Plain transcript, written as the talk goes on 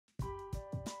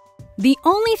The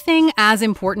only thing as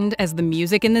important as the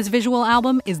music in this visual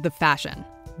album is the fashion.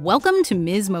 Welcome to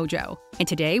MsMojo, and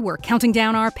today we're counting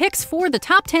down our picks for the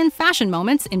top 10 fashion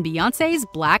moments in Beyoncé's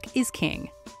Black is King.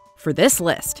 For this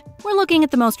list, we're looking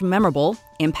at the most memorable,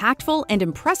 impactful, and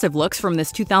impressive looks from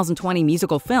this 2020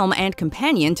 musical film and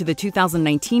companion to the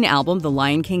 2019 album The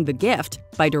Lion King: The Gift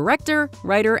by director,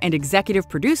 writer, and executive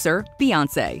producer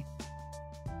Beyoncé.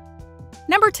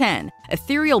 Number 10.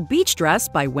 Ethereal Beach Dress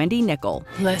by Wendy Nickel.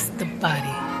 Bless the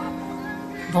body,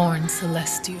 born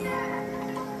celestial,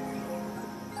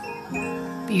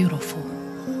 beautiful,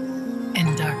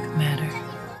 and dark matter.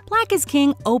 Black is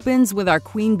King opens with our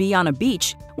Queen Bee on a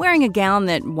beach, wearing a gown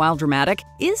that, while dramatic,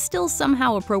 is still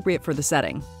somehow appropriate for the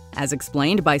setting. As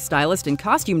explained by stylist and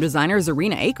costume designer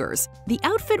Zarina Akers, the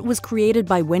outfit was created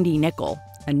by Wendy Nickel,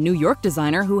 a New York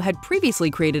designer who had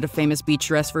previously created a famous beach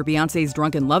dress for Beyoncé's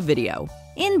Drunken Love video.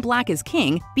 In Black is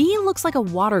King, Bee looks like a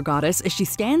water goddess as she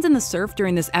stands in the surf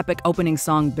during this epic opening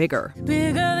song, Bigger.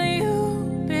 Bigger than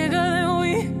you, bigger than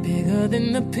we, bigger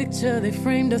than the picture they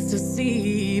framed us to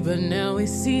see, but now we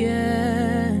see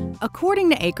it. According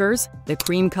to Akers, the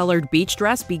cream-colored beach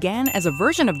dress began as a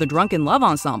version of the Drunken Love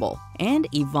ensemble and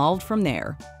evolved from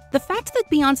there. The fact that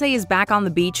Beyoncé is back on the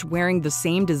beach wearing the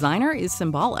same designer is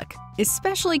symbolic,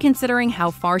 especially considering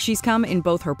how far she's come in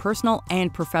both her personal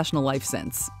and professional life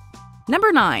since.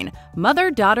 Number 9.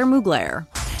 Mother-Daughter Mugler.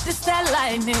 This that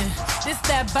lightning, this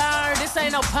that bar, this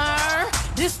ain't no par,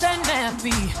 this that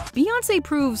nappy. Beyoncé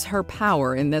proves her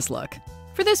power in this look.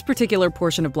 For this particular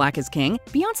portion of Black is King,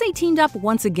 Beyoncé teamed up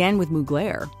once again with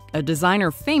Mugler, a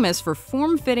designer famous for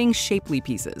form-fitting, shapely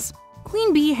pieces.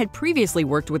 Queen Bee had previously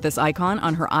worked with this icon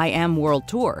on her I Am World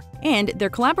Tour, and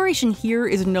their collaboration here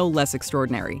is no less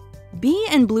extraordinary. Bee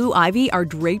and Blue Ivy are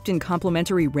draped in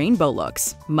complementary rainbow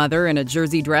looks, Mother in a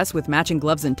jersey dress with matching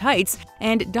gloves and tights,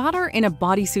 and Daughter in a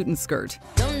bodysuit and skirt.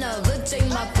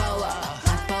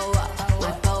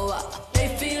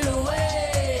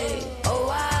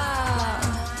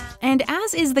 And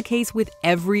as is the case with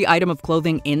every item of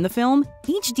clothing in the film,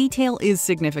 each detail is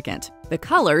significant. The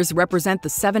colors represent the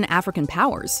 7 African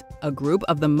powers, a group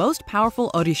of the most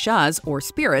powerful orishas, or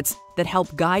spirits, that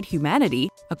help guide humanity,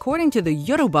 according to the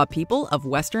Yoruba people of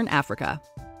Western Africa.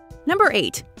 Number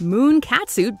 8. Moon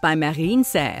Catsuit by Marine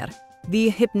Serre. The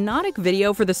hypnotic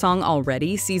video for the song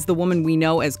Already sees the woman we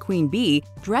know as Queen Bee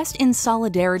dressed in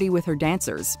solidarity with her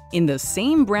dancers, in the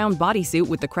same brown bodysuit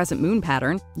with the crescent moon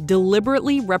pattern,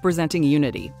 deliberately representing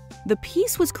unity. The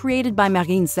piece was created by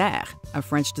Marine Serre, a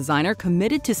French designer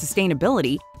committed to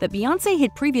sustainability that Beyoncé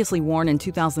had previously worn in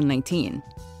 2019.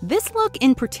 This look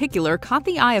in particular caught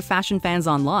the eye of fashion fans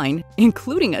online,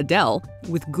 including Adele,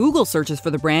 with Google searches for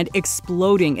the brand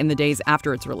exploding in the days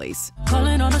after its release.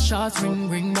 Calling on the shots,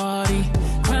 ring body,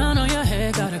 crown on your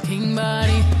head, got a king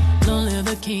body. Don't live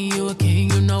the king, you a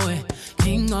king, you know it.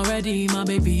 King already, my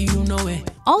baby, you know it.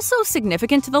 Also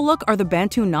significant to the look are the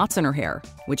Bantu knots in her hair,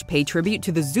 which pay tribute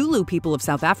to the Zulu people of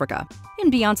South Africa. In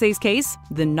Beyoncé's case,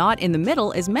 the knot in the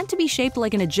middle is meant to be shaped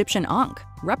like an Egyptian ankh,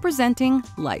 representing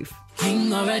life.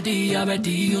 King already,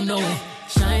 you know it.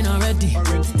 Shine already,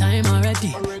 it's time already.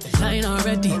 Shine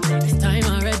already, it's time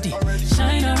already.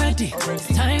 Shine already, it's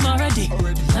time already.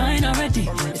 Shine already,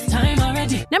 it's time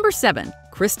already. Number 7.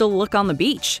 Crystal Look on the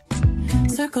Beach.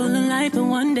 Circle the light, but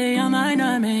one day I might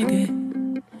not make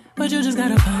it. But you just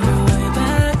gotta find your way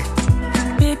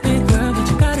back. Big girl, but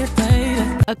you got it,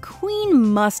 baby. A queen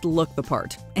must look the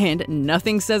part, and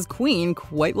nothing says queen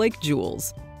quite like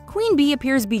jewels. Queen Bee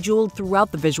appears bejeweled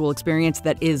throughout the visual experience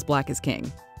that is Black is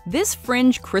King. This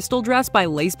fringe crystal dress by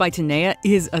Lace by Tanea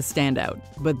is a standout,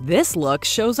 but this look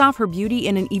shows off her beauty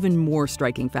in an even more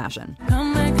striking fashion.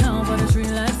 Come back home for this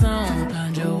real life song.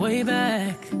 Find your way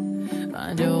back.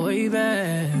 Find your way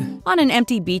back. On an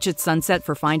empty beach at sunset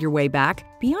for Find Your Way Back,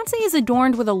 Beyoncé is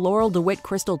adorned with a Laurel DeWitt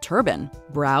crystal turban,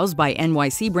 brows by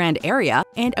NYC brand Area,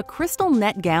 and a crystal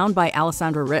net gown by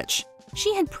Alessandra Rich.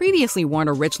 She had previously worn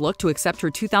a rich look to accept her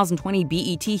 2020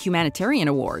 BET Humanitarian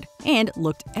Award, and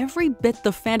looked every bit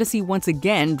the fantasy once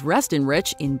again dressed in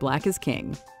rich in Black is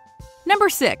King. Number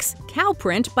 6. Cow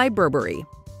Print by Burberry.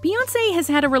 Beyoncé has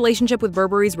had a relationship with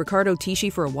Burberry's Riccardo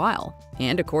Tisci for a while,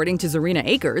 and according to Zarina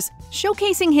Akers,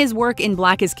 showcasing his work in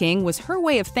Black is King was her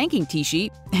way of thanking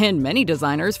Tisci and many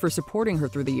designers for supporting her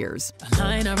through the years.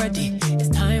 Shine already, it's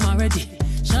time already.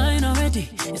 Shine already,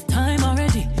 it's time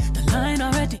already.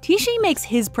 Tisci makes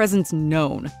his presence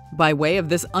known by way of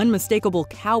this unmistakable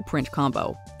cow print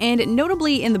combo. And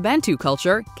notably in the Bantu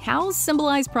culture, cows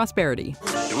symbolize prosperity.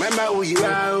 Remember who you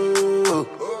are,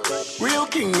 real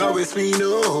king always we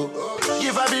know.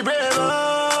 If I be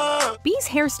brave, B's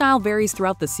hairstyle varies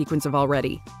throughout the sequence of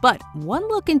Already, but one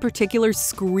look in particular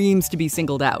screams to be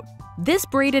singled out. This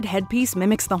braided headpiece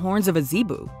mimics the horns of a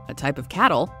zebu, a type of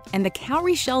cattle, and the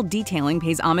cowrie shell detailing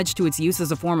pays homage to its use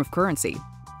as a form of currency.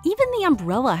 Even the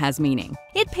umbrella has meaning.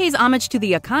 It pays homage to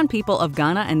the Akan people of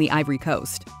Ghana and the Ivory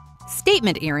Coast.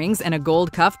 Statement earrings and a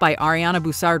gold cuff by Ariana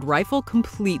Boussard rifle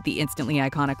complete the instantly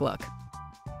iconic look.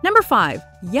 Number 5.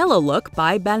 Yellow Look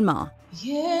by Balmain.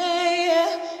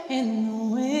 Yeah, and the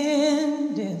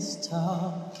wind is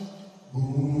talking.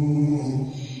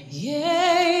 Ooh.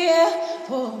 Yeah,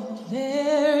 for the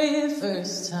very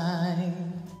first time.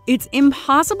 It's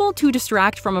impossible to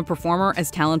distract from a performer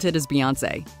as talented as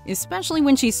Beyoncé, especially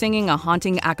when she's singing a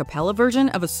haunting a cappella version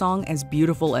of a song as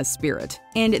beautiful as Spirit.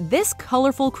 And this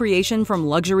colorful creation from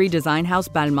luxury design house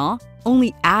Balmain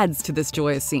only adds to this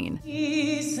joyous scene.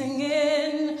 He's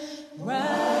singing,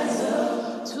 rise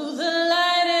up to the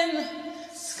light in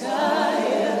the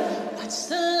sky, watch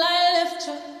the light lift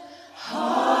your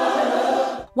heart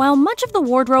up. While much of the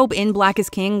wardrobe in Black is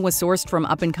King was sourced from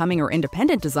up-and-coming or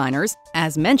independent designers,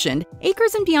 as mentioned,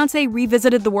 Akers and Beyoncé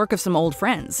revisited the work of some old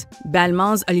friends,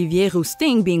 Balmain's Olivier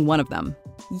Rousteing being one of them.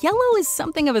 Yellow is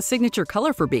something of a signature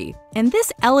color for Bey, and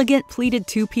this elegant pleated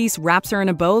two-piece wraps her in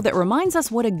a bow that reminds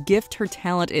us what a gift her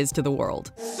talent is to the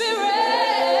world.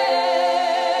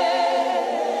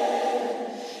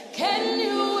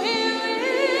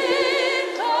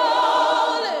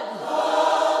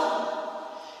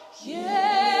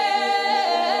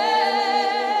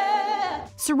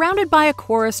 Surrounded by a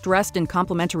chorus dressed in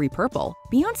complimentary purple,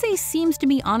 Beyoncé seems to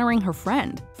be honoring her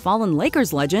friend, fallen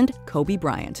Lakers legend Kobe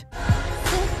Bryant.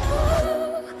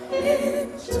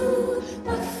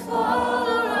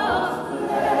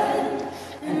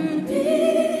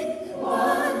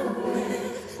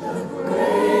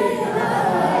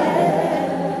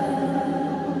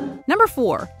 Number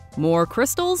 4. More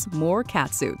crystals, more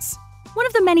catsuits. One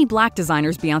of the many black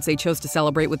designers Beyoncé chose to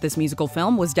celebrate with this musical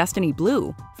film was Destiny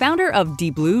Blue, founder of De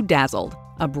Blue Dazzled,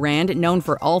 a brand known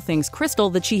for all things crystal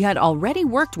that she had already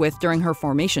worked with during her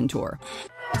Formation tour.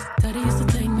 Daddy used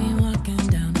to take me walking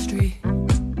down the street.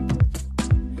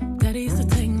 Daddy used to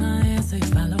take my hand, say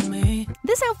follow me.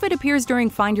 This outfit appears during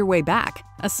Find Your Way Back,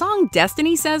 a song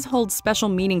Destiny says holds special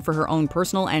meaning for her own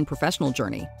personal and professional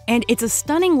journey. And it's a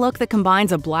stunning look that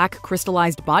combines a black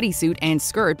crystallized bodysuit and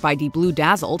skirt by De Blue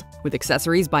Dazzled with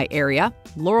accessories by Area,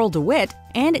 Laurel DeWitt,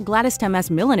 and Gladys Temes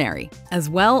Millinery, as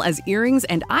well as earrings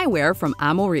and eyewear from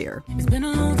Amorir. It's been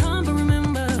a long time, but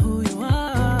remember who you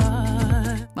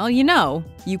are. Well, you know,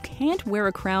 you can't wear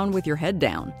a crown with your head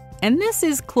down. And this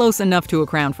is close enough to a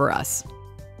crown for us.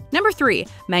 Number 3.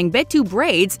 Mangbetu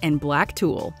braids and black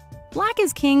tulle. Black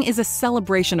is King is a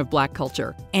celebration of black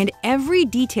culture, and every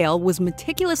detail was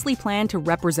meticulously planned to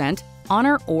represent,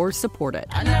 honor, or support it.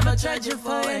 I never tried you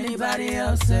for anybody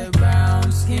else, a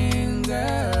brown skin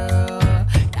girl.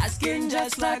 That skin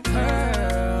just like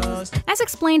pearls. As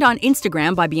explained on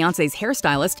Instagram by Beyoncé's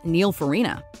hairstylist, Neil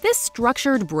Farina, this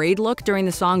structured braid look during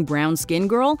the song Brown Skin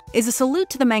Girl is a salute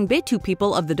to the Mangbetu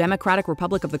people of the Democratic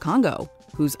Republic of the Congo,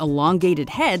 whose elongated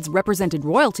heads represented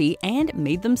royalty and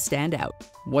made them stand out.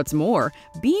 What's more,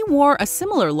 Bey wore a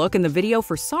similar look in the video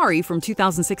for Sorry from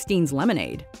 2016's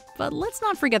Lemonade. But let's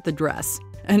not forget the dress.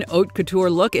 An haute couture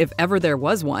look if ever there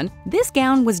was one, this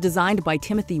gown was designed by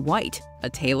Timothy White, a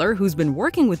tailor who's been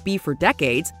working with Bey for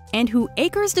decades and who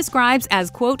Akers describes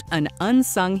as, quote, an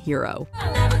unsung hero.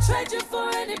 I never tried you for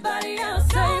anybody else,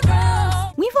 say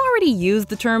brown. We've already used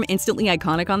the term instantly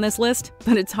iconic on this list,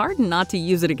 but it's hard not to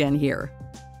use it again here.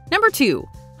 Number 2.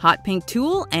 Hot pink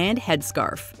tulle and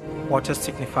headscarf. Water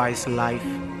signifies life,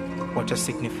 water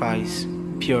signifies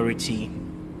purity,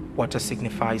 water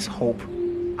signifies hope,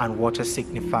 and water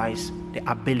signifies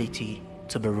the ability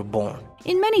to be reborn.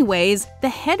 In many ways, the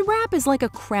head wrap is like a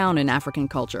crown in African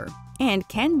culture, and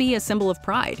can be a symbol of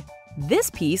pride. This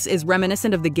piece is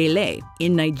reminiscent of the gele.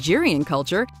 In Nigerian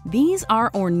culture, these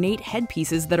are ornate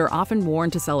headpieces that are often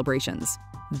worn to celebrations.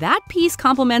 That piece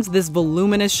complements this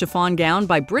voluminous chiffon gown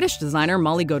by British designer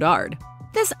Molly Goddard.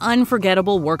 This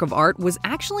unforgettable work of art was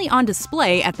actually on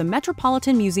display at the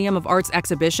Metropolitan Museum of Art's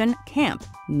exhibition, Camp,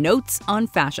 Notes on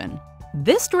Fashion.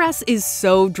 This dress is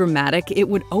so dramatic it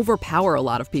would overpower a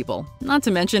lot of people, not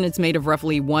to mention it's made of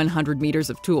roughly 100 meters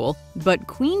of tulle, but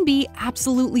Queen Bey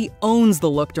absolutely owns the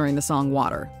look during the song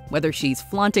Water, whether she's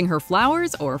flaunting her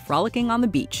flowers or frolicking on the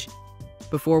beach.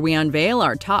 Before we unveil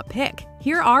our top pick,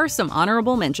 here are some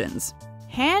honorable mentions.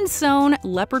 Hand-sewn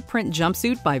leopard print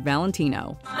jumpsuit by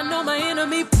Valentino. I know my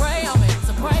enemy pray on me,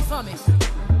 so pray for me.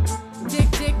 Tick,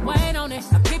 tick, wait on it.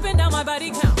 I'm keeping down my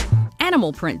body count.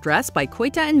 Animal print dress by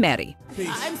Koita and Mary.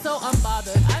 I'm so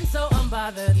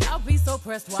unbothered. Y'all be so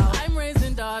pressed while I'm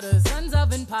raising daughters, sons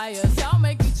of empires. Y'all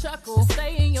make me chuckle,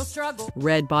 stay in your struggle.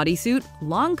 Red bodysuit,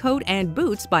 long coat, and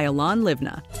boots by Alon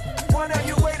Livna. What are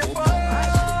you waiting for?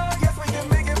 Guess we can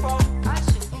make it for.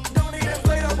 Don't need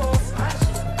inflatables.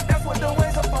 That's what the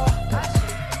ways are for.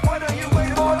 What are you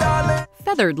waiting for, darling?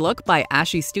 Feathered look by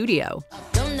Ashy Studio.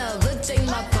 Don't never take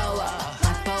my power.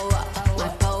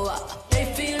 They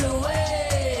feel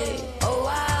away. Oh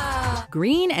wow.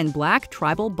 Green and black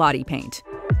tribal body paint.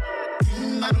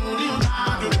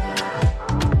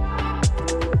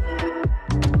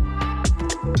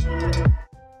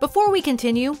 Before we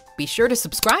continue, be sure to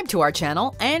subscribe to our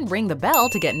channel and ring the bell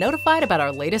to get notified about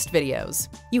our latest videos.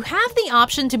 You have the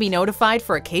option to be notified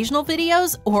for occasional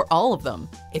videos or all of them.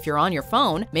 If you're on your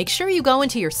phone, make sure you go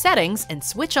into your settings and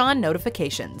switch on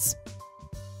notifications.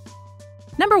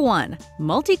 Number 1.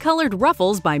 Multicolored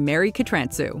Ruffles by Mary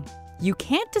Katrantzou. You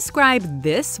can't describe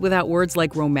this without words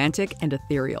like romantic and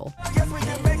ethereal. Guess we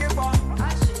can make it for.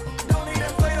 Don't need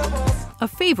inflatables. A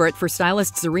favorite for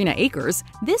stylist Serena Akers,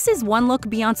 this is one look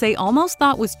Beyonce almost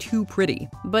thought was too pretty,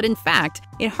 but in fact,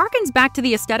 it harkens back to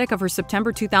the aesthetic of her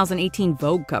September 2018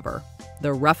 Vogue cover.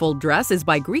 The ruffled dress is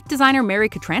by Greek designer Mary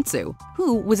Katrantzou,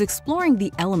 who was exploring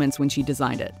the elements when she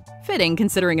designed it. Fitting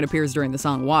considering it appears during the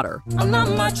song Water. I'm not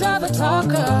much of a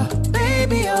talker,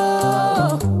 baby,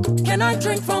 oh. Can I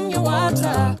drink from your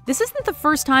water? This isn't the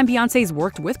first time Beyonce's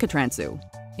worked with Katrantzou.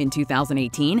 In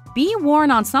 2018, Bee wore an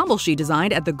ensemble she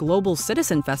designed at the Global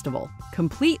Citizen Festival,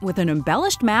 complete with an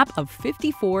embellished map of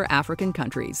 54 African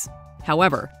countries.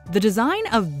 However, the design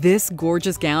of this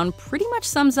gorgeous gown pretty much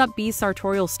sums up Bee's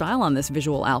sartorial style on this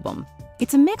visual album.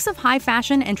 It's a mix of high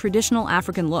fashion and traditional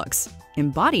African looks,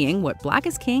 embodying what Black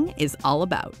is King is all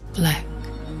about. Black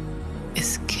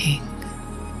is king.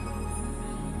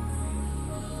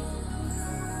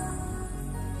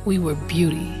 We were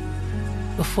beauty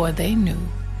before they knew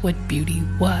what beauty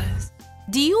was.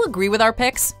 Do you agree with our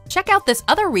picks? Check out this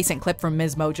other recent clip from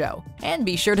MsMojo, and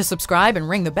be sure to subscribe and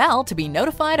ring the bell to be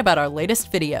notified about our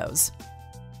latest videos.